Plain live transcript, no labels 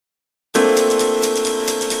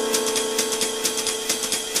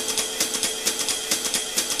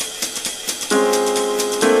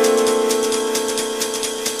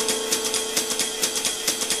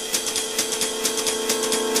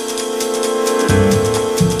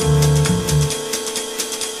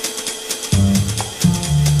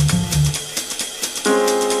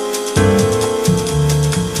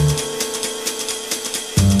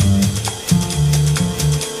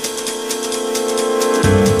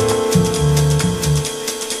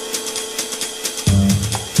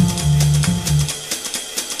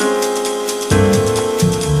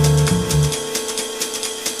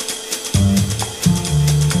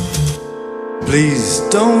Please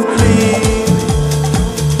don't leave.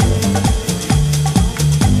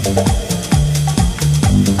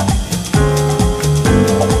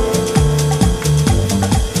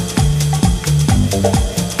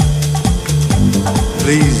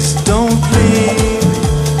 Please don't leave.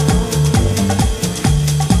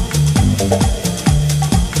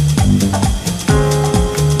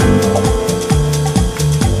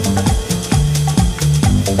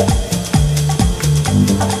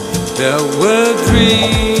 There were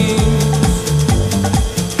dreams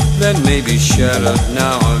that may be shattered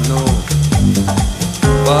now, I know,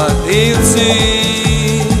 but it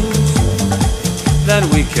seems that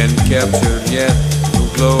we can capture yet to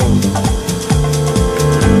glow.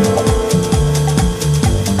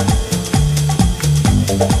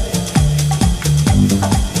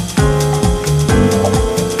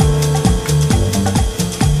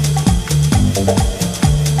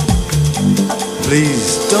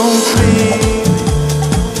 Please don't leave.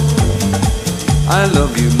 I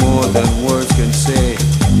love you more than words can say.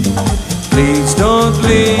 Please don't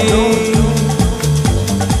leave.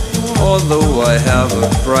 Although I have a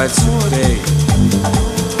price to pay.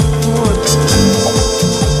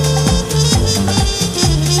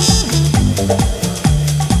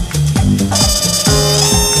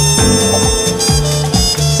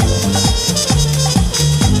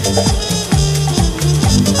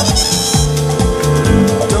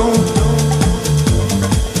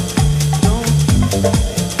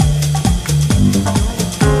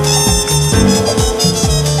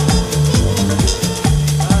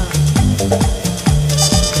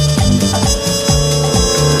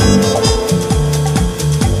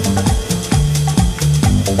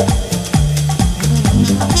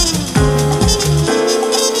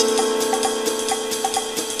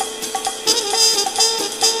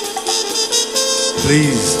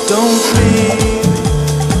 Please don't leave.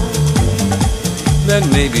 That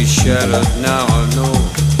may be shattered now, I know,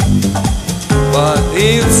 but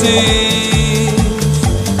it seems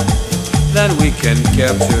that we can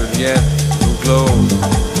capture yet to glow.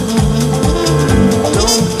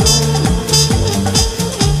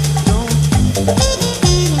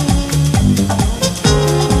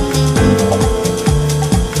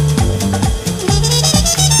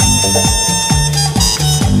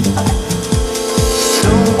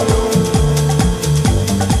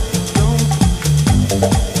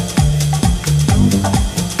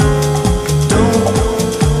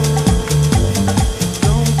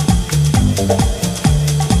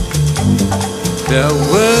 There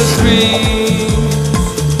were dreams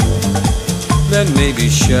that may be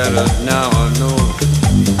shattered now, I know,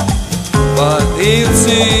 but it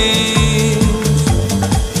seems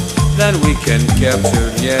that we can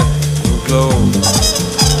capture yet to glow.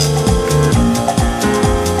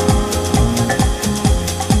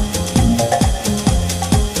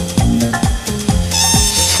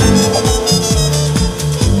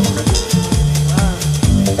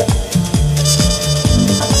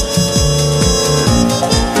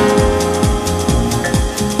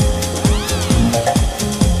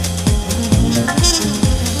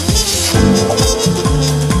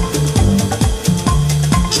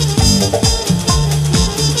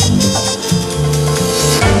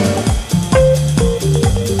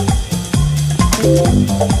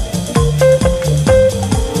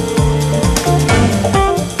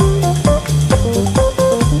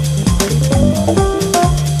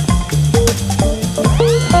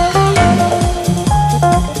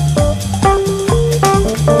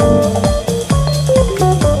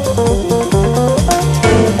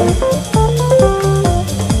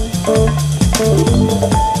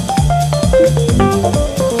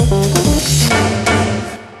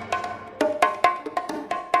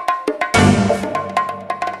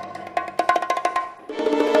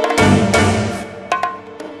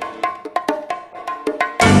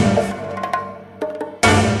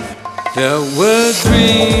 There were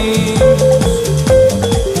dreams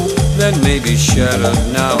that may be shattered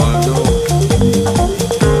now, I know,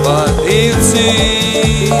 but it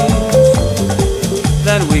seems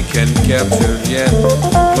that we can capture yet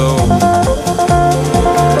to glow.